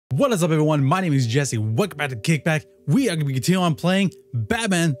What is up, everyone? My name is Jesse. Welcome back to Kickback. We are going to be continuing on playing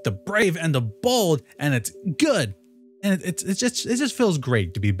Batman, the Brave and the Bold, and it's good. And it just feels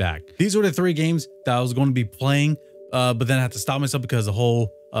great to be back. These were the 3 games that I was going to be playing, but then I had to stop myself because the whole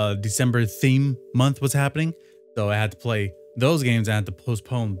December theme month was happening. So I had to play those games and I had to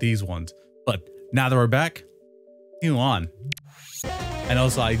postpone these ones. But now that we're back, continue on. And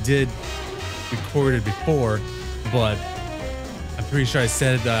also I did record it before, but I'm pretty sure I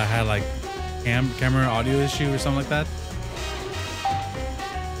said I had like camera audio issue or something like that.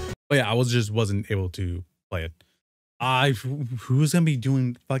 But yeah, I wasn't able to play it. Who's gonna be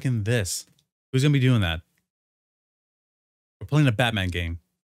doing fucking this? Who's gonna be doing that? We're playing a Batman game.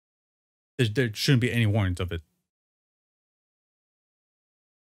 There shouldn't be any warnings of it.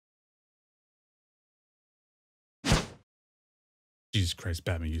 Jesus Christ,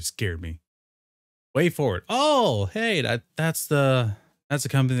 Batman, you scared me. WayForward. Oh, hey, that's the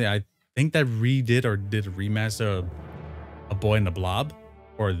company I think that redid or did a remaster of A Boy and the Blob,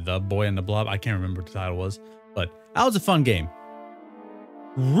 or The Boy and the Blob. I can't remember what the title was, but that was a fun game.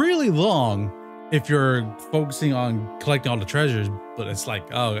 Really long if you're focusing on collecting all the treasures, but it's like,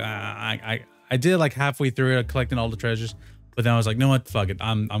 oh, I did like halfway through it, collecting all the treasures, but then I was like, no, what, fuck it,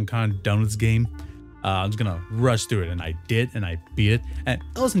 I'm kind of done with this game. I'm just gonna rush through it, and I did, and I beat it, and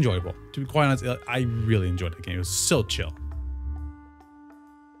it was enjoyable. To be quite honest, I really enjoyed that game. It was so chill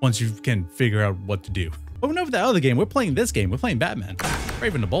once you can figure out what to do. But we're not for that other game. We're playing this game. We're playing Batman,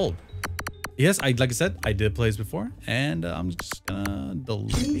 Brave and the Bold. Yes, like I said, I did play this before, and I'm just gonna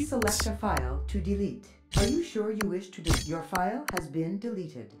delete. Please select a file to delete. Are you sure you wish to your file has been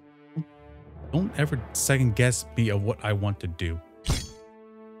deleted? Don't ever second guess me of what I want to do.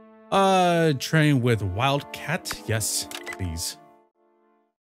 Train with Wildcat. Yes, please.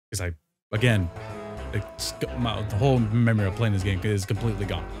 Because the whole memory of playing this game is completely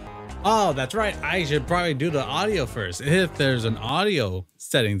gone. Oh, that's right. I should probably do the audio first, if there's an audio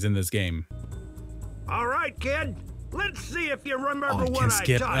settings in this game. All right, kid. Let's see if you remember I what can't I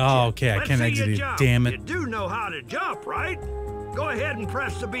skip. taught you. Oh, okay. I can't exit it. Damn it. You do know how to jump, right? Go ahead and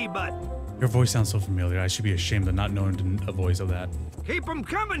press the B button. Your voice sounds so familiar. I should be ashamed of not knowing a voice of that. Keep them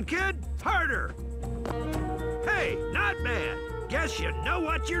coming, kid. Harder. Hey, not bad. Guess you know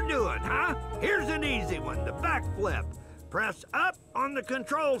what you're doing, huh? Here's an easy one, the backflip. Press up on the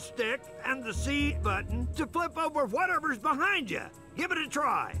control stick and the C button to flip over whatever's behind you. Give it a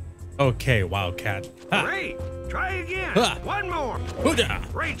try. Okay, Wildcat. Ha. Great. Try again. Ha. One more. Hoo-da.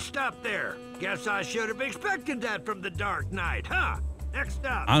 Great stuff there. Guess I should have expected that from the Dark Knight, huh? Next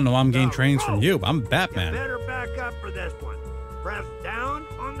up. I don't know. I'm getting the trains from rope. you, but I'm Batman. You better back up for this one. Press down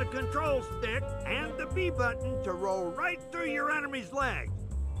on the control stick and the B button to roll right through your enemy's legs.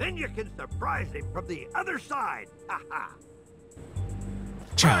 Then you can surprise him from the other side. Ha ha.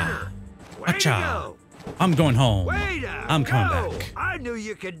 Cha. Way to go. I'm going home. Way to I'm coming go. back. I knew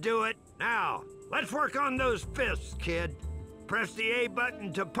you could do it. Now, let's work on those fists, kid. Press the A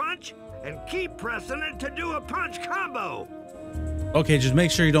button to punch and keep pressing it to do a punch combo. Okay, just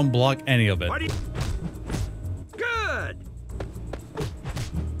make sure you don't block any of it. Good.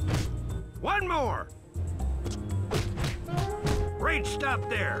 One more. Great stuff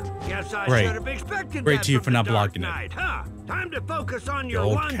there. Guess I should have expected Great that to you from for not the Dark blocking Knight, it. huh? Time to focus on your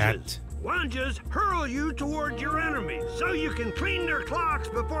Old lunges. cat. Lunges hurl you toward your enemies so you can clean their clocks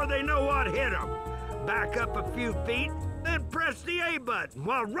before they know what hit them. Back up a few feet, then press the A button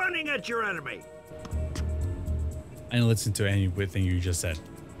while running at your enemy. I didn't listen to anything you just said.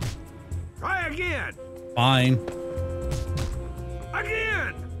 Try again. Fine.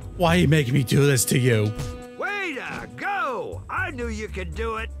 Again. Why are you making me do this to you? Way to go! I knew you could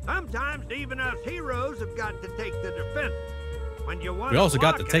do it. Sometimes even us heroes have got to take the defense. When you want We also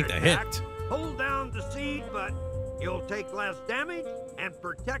got to block take an the attack, hit. Hold down the C button. You'll take less damage and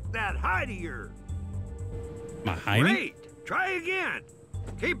protect that hide of yours. My hiding? Great! Try again.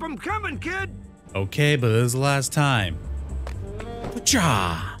 Keep them coming, kid. Okay, but this is the last time.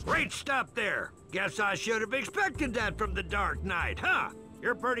 Cha. Great stuff there. Guess I should have expected that from the Dark Knight, huh?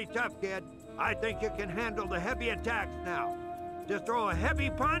 You're pretty tough, kid. I think you can handle the heavy attacks now. To throw a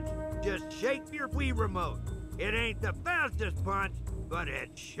heavy punch, just shake your Wii remote. It ain't the fastest punch, but it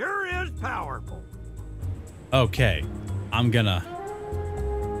sure is powerful. Okay, I'm gonna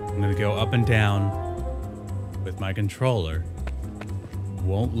go up and down with my controller.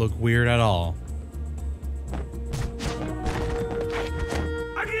 Won't look weird at all.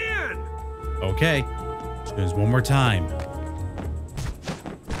 Again! Okay, just one more time.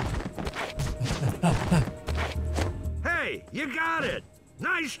 Hey, you got it.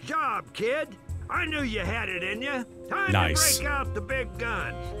 Nice job, kid. I knew you had it in you. Time Nice. to break out the big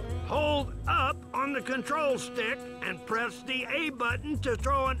guns. Hold up on the control stick and press the A button to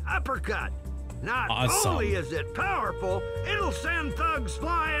throw an uppercut. Not Awesome. only is it powerful, it'll send thugs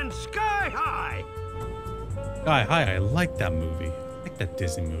flying sky high. Hi, I like that movie. I like that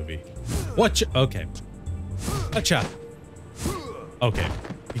Disney movie. What? Okay. Gotcha. Okay.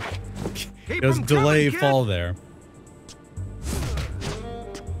 Keep There's a 'em delay coming, kid. fall there.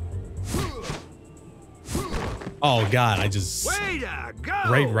 Oh God, I just Way to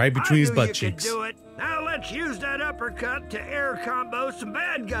go! right between his I knew butt you cheeks. could do it. Now let's use that uppercut to air combo some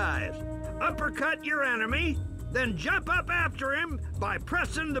bad guys. Uppercut your enemy, then jump up after him by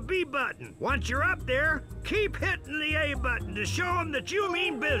pressing the B button. Once you're up there, keep hitting the A button to show him that you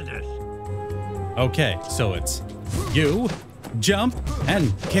mean business. Okay, so it's you, jump,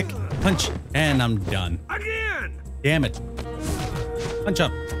 and kick, punch, and I'm done. Again! Damn it. Punch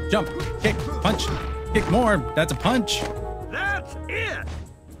up, jump, kick, punch, kick more. That's a punch. That's it!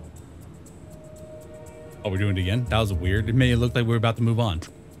 Oh, we're doing it again? That was weird. It made it look like we were about to move on.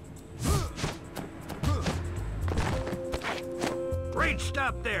 Great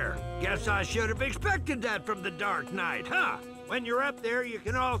stuff there. Guess I should have expected that from the Dark Knight, huh? When you're up there, you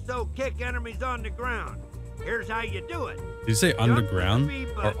can also kick enemies on the ground. Here's how you do it. Did you say Jump to the underground B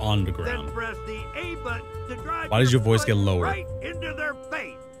or button, on the Then ground? press the A button to drive Why does your voice get foot lower? right into their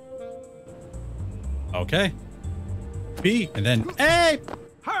face. Okay. B, and then A.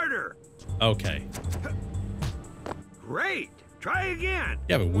 Harder. Okay. Great. Try again.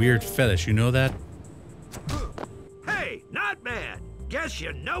 You have a weird fetish, you know that? Hey, not bad. Guess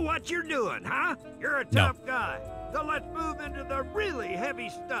you know what you're doing, huh? You're a No. tough guy. So let's move into the really heavy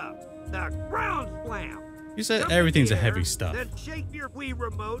stuff. The ground slam. You said Jump in everything's the a heavy air, stuff. Then shake your Wii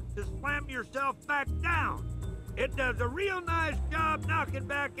remote to slam yourself back down. It does a real nice job knocking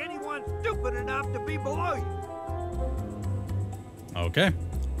back anyone stupid enough to be below you. Okay.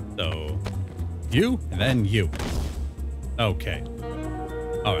 So, you, and then you. Okay.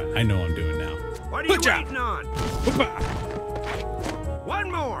 All right, I know what I'm doing now. What are you Watcha! waiting on? Hoopa! One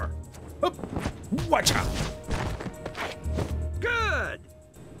more. Hoop! Watch out! Good.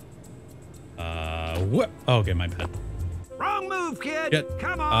 What? Okay, my bad. Wrong move, kid. Shit.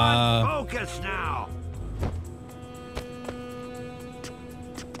 Come on, focus now.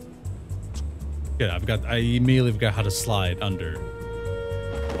 Good, I immediately forgot how to slide under.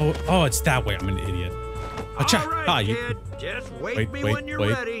 Oh, it's that way. I'm an idiot. All Acha! right, Ah, you- kid. Just wait Wait, me wait, when you're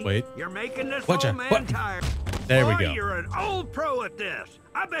wait, ready. wait. You're making this Watcha, old man what? tired. There we Boy, go. You're an old pro at this.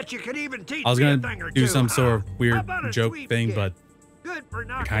 I bet you could even teach I was me a gonna thing or do two, some huh? sort of How weird about a joke sweep thing, kick? but Good for I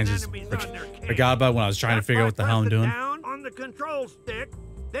knocking kind of just enemies on their cage. forgot about when I was trying to Start figure out by what the hell I'm pressing doing. Down on the control stick,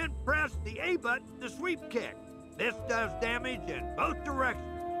 then press the A button to sweep kick. This does damage in both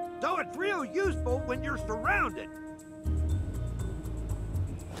directions, so it's real useful when you're surrounded.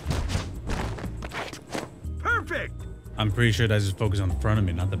 Perfect. I'm pretty sure that's just focused on the front of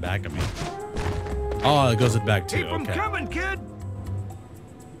me, not the back of me. Oh, it goes to the back too. Keep 'em Okay. coming, kid.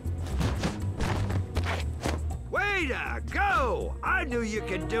 Way to go! I knew you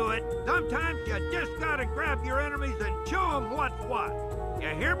could do it. Sometimes you just gotta grab your enemies and show them what's what. You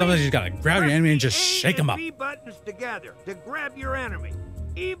hear me? Sometimes you just gotta grab your Press enemy and the just A shake them and up. B buttons together to grab your enemy,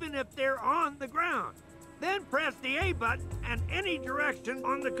 even if they're on the ground. Then press the A button and any direction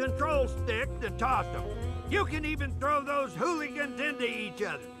on the control stick to toss them. You can even throw those hooligans into each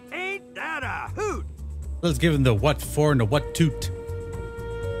other. Ain't that a hoot? Let's give him the what for and the what toot.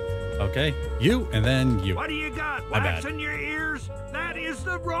 Okay, you and then you. What do you got? My Wax bad. in your ears? That is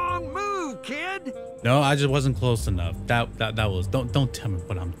the wrong move, kid. No, I just wasn't close enough. That was. Don't tell me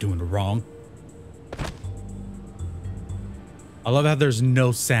what I'm doing wrong. I love how there's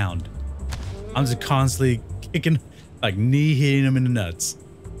no sound. I'm just constantly kicking, like knee hitting him in the nuts.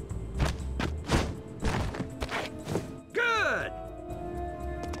 Good.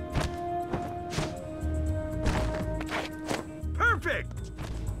 Perfect.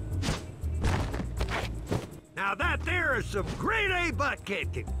 Now that there is some grade A butt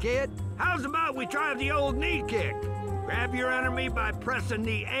kicking, kid. How's about we try the old knee kick? Grab your enemy by pressing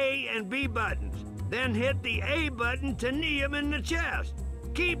the A and B buttons. Then hit the A button to knee him in the chest.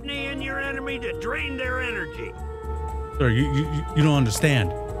 Keep kneeing your enemy to drain their energy. Sir, you don't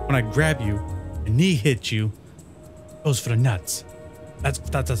understand. When I grab you and knee hit you, it goes for the nuts.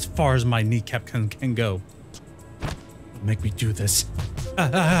 That's as far as my kneecap can go. Make me do this.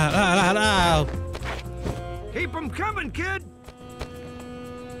 Keep 'em coming, kid.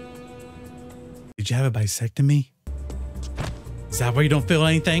 Did you have a bisectomy? Is that why you don't feel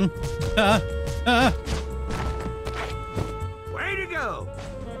anything? Way to go.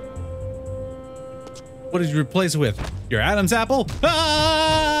 What did you replace it with? Your Adam's apple?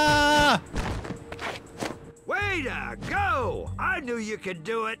 Ah! Way to go! I knew you could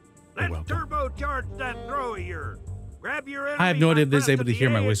do it. Let's turbocharge that throw of yours. Grab your enemy. I have no idea if this is able to hear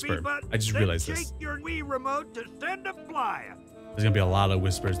my A and B whisper. button, I just then realized this. shake your Wii remote to send them flying. There's gonna be a lot of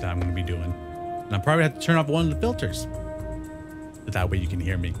whispers that I'm gonna be doing. And I probably have to turn off one of the filters. But that way you can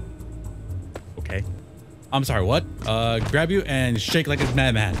hear me. Okay. I'm sorry, what? Grab you and shake like a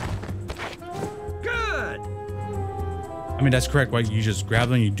madman. Good. I mean, that's correct, right? You just grab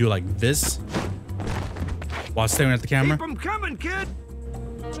them and you do like this while staring at the camera. Keep them coming, kid.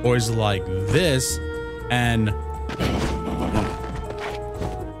 Or is it like this and...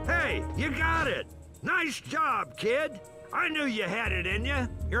 Hey, you got it. Nice job, kid. I knew you had it in you.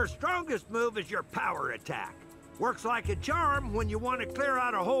 Your strongest move is your power attack. Works like a charm when you want to clear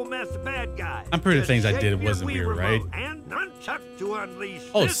out a whole mess of bad guys. I'm pretty Just things I shake did your wasn't Wii weird, remote right? And nunchuck to unleash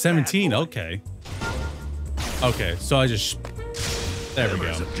Oh, this 17, bad boy. okay. Okay, so I just... There we go.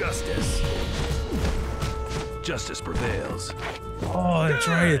 Members of justice. Justice prevails. Oh, that's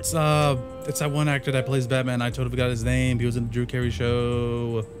right. It's that one actor that plays Batman. I totally forgot his name. He was in the Drew Carey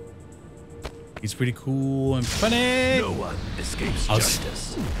show. He's pretty cool and funny. No one escapes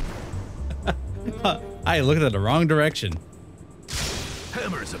justice. I looked at the wrong direction.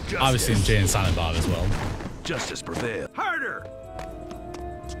 Hammers of justice. Obviously, in Jay and Silent Bob as well. Justice prevails. Harder.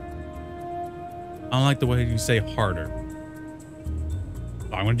 I don't like the way you say harder.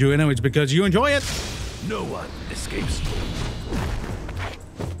 I'm gonna do it anyways because you enjoy it. No one escapes.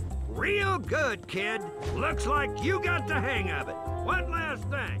 Real good, kid. Looks like you got the hang of it. One last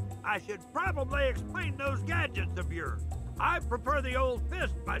thing. I should probably explain those gadgets of yours. I prefer the old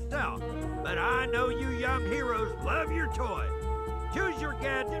fist myself, but I know you young heroes love your toys. Choose your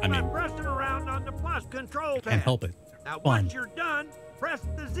gadget by pressing around on the plus control pad. Can't help it. Now, Fun. once you're done, press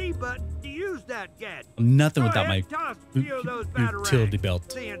the Z button to use that gadget. I'm nothing Go without my ahead, toss a few of those utility batarangs,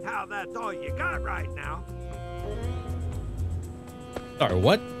 belt. Seeing how that's all you got right now. Sorry,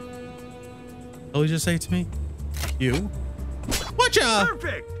 what? What did you just say to me? You? Whatcha?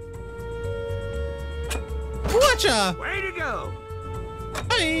 Perfect. Whatcha? Way to go.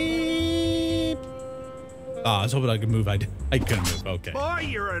 Hey. Oh, I was hoping I could move. I couldn't move. Okay. Boy,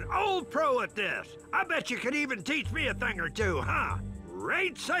 you're an old pro at this. I bet you could even teach me a thing or two, huh?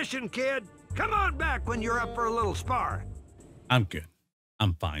 Great session, kid. Come on back when you're up for a little spar. I'm good.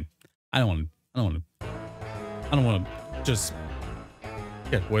 I'm fine. I don't want to just...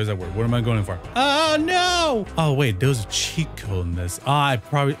 Yeah, what is that word? What am I going for? Oh, no! Oh, wait, there was a cheat code in this. I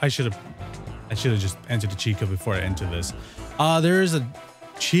should have just entered the cheat code before I entered this. There is a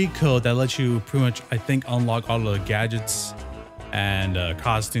cheat code that lets you pretty much, I think, unlock all the gadgets and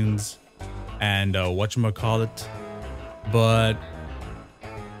costumes and whatchamacallit. But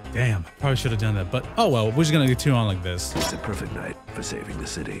damn, I probably should have done that. But oh well, we're just gonna continue on like this. It's a perfect night for saving the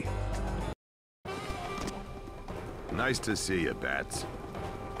city. Nice to see you, Bats.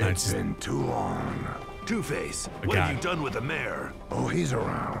 Nice. It's been too long. Two-Face, I what got have you it. done with the mayor? Oh, he's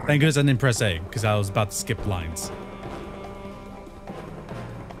around. Thank goodness I didn't press A because I was about to skip lines.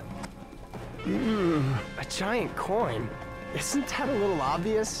 A giant coin? Isn't that a little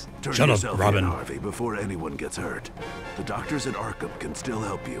obvious? Turn Shut up, yourself Robin. in, Harvey, before anyone gets hurt. The doctors at Arkham can still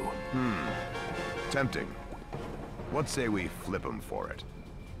help you. Tempting. What say we flip him for it?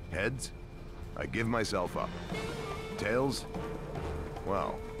 Heads? I give myself up. Tails?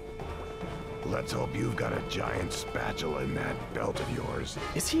 Well, let's hope you've got a giant spatula in that belt of yours.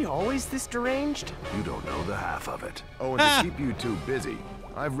 Is he always this deranged? You don't know the half of it. Oh, and to keep you two busy,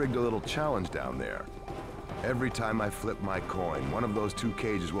 I've rigged a little challenge down there. Every time I flip my coin, one of those two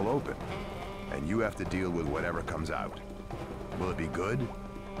cages will open, and you have to deal with whatever comes out. Will it be good?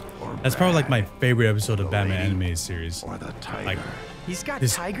 Or That's probably like my bad? favorite episode of The Batman lady animated series. Or the tiger? Like He's got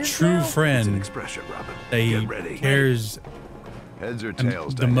this tigers true now? It's an friend expression, Robin. that he Get ready. cares Heads or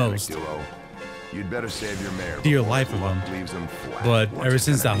tails, the dynamic most. duo. You'd better save your mare. Dear before life of luck him. leaves him flat. But What's ever it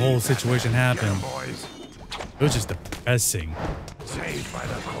since gonna that whole be? situation Get 'em, happened, boys. it was just depressing. Saved by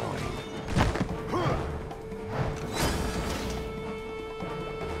the coin.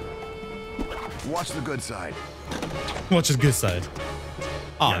 Watch the good side. What's his good side?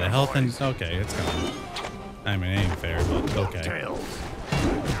 Oh, Yeah, the health and boys. okay, it's gone. I mean, it ain't fair, but okay. Tails.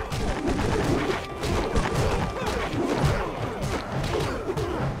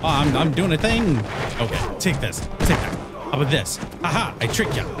 Oh, I'm doing a thing. Okay, take this. Take that. How about this? Aha, I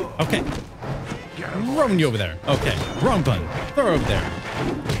tricked you. Okay. Get 'em, Run boys. you over there. Okay. Wrong button. Throw over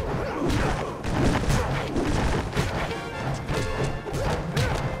there.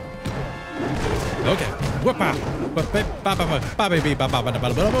 Okay. Whoop-a.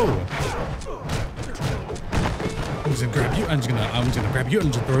 I'm just gonna grab you. I'm just gonna grab you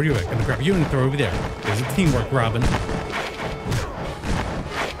and just throw you back. I'm gonna grab you and throw over there. There's a teamwork, Robin.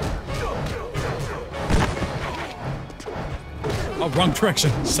 Oh, wrong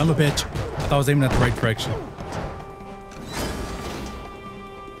direction. Son of a bitch. I thought I was aiming at the right direction.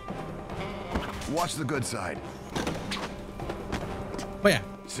 Watch the good side. But yeah,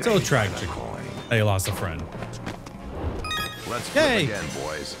 so tragic that you lost a friend. Let's flip again,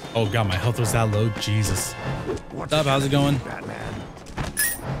 boys. Oh god, my health was that low. Jesus. What's up? How's it going? Batman.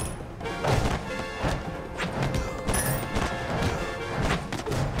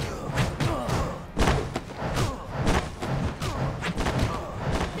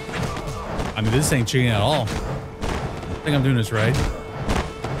 I mean, this ain't cheating at all. I think I'm doing this right.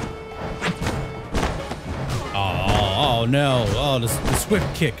 Oh no. Oh, the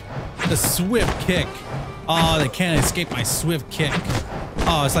swift kick. The swift kick. Oh, they can't escape my swift kick.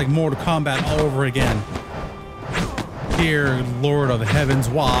 Oh, it's like Mortal Kombat all over again. Dear Lord of the Heavens,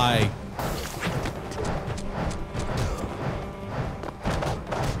 why?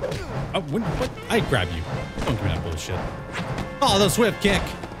 Oh, what? I grab you. Don't give me that bullshit. Oh, the swift kick.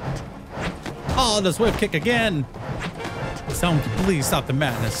 Oh, the swift kick again. Someone can please stop the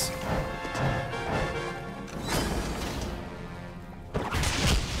madness.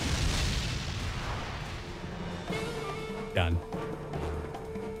 Done.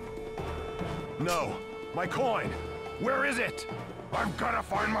 No, my coin. Where is it? I've got to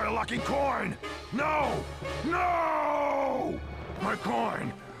find my lucky coin. No, no, my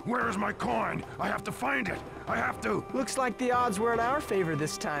coin. Where is my coin? I have to find it. I have to. Looks like the odds were in our favor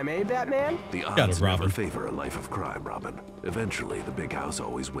this time, eh, Batman? The odds never favor a life of crime, Robin. Eventually, the big house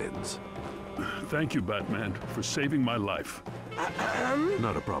always wins. Thank you, Batman, for saving my life.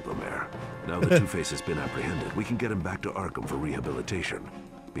 Not a problem, Mayor. Now the Two-Face has been apprehended, we can get him back to Arkham for rehabilitation.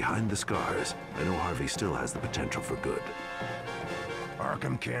 Behind the scars, I know Harvey still has the potential for good.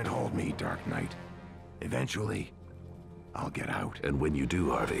 Arkham can't hold me, Dark Knight. Eventually, I'll get out. And when you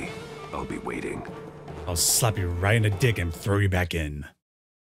do, Harvey, I'll be waiting. I'll slap you right in the dick and throw you back in.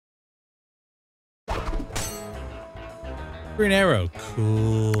 Green Arrow.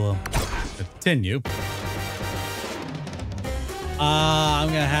 Cool. Continue. I'm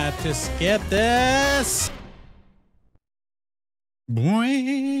gonna have to skip this.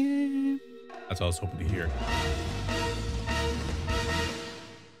 Boing. That's what I was hoping to hear.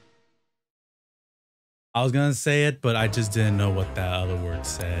 I was gonna say it, but I just didn't know what that other word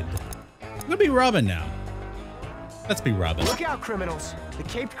said. I'm gonna be Robin now. Let's be Robin. Look out, criminals. The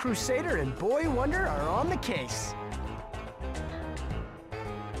Caped Crusader and Boy Wonder are on the case.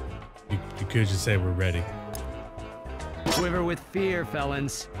 You could just say we're ready. Quiver with fear,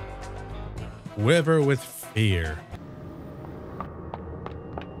 felons. Quiver with fear.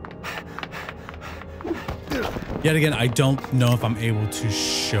 Yet again, I don't know if I'm able to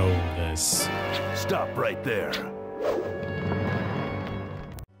show this. Stop right there.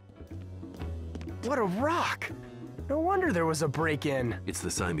 What a rock! No wonder there was a break-in. It's the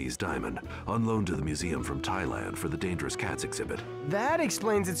Siamese diamond, on loan to the museum from Thailand for the Dangerous Cats exhibit. That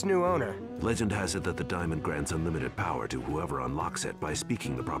explains its new owner. Legend has it that the diamond grants unlimited power to whoever unlocks it by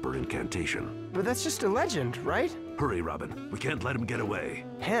speaking the proper incantation. But that's just a legend, right? Hurry, Robin. We can't let him get away.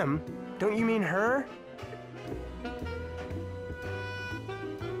 Him? Don't you mean her?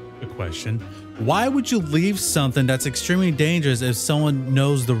 Good question. Why would you leave something that's extremely dangerous if someone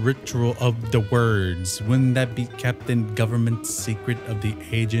knows the ritual of the words? Wouldn't that be kept in government secret of the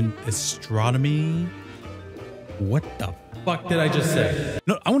agent astronomy? What the fuck did I just say?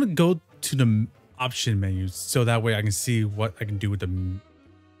 No, I want to go to the option menu so that way I can see what I can do with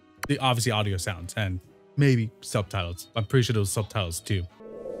the obviously audio sounds and maybe subtitles. I'm pretty sure those subtitles too.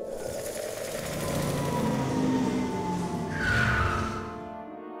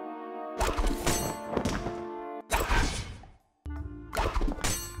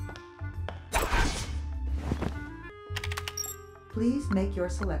 Please make your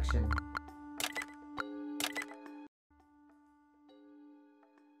selection.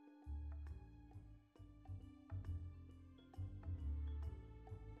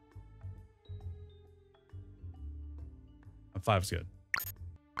 Five's good.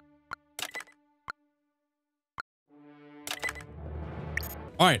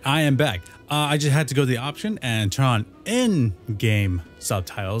 All right, I am back. I just had to go to the option and turn on in-game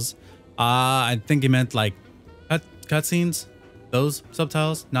subtitles. I think it meant like cutscenes. Those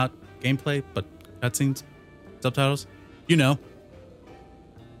subtitles, not gameplay, but cutscenes, subtitles, you know.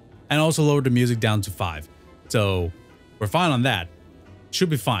 And also lowered the music down to 5. So we're fine on that. Should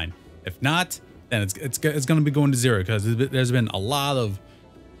be fine. If not, then it's going to be going to 0 because there's been a lot of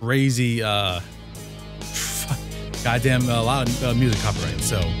crazy goddamn a lot of music copyright.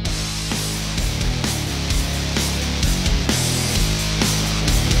 So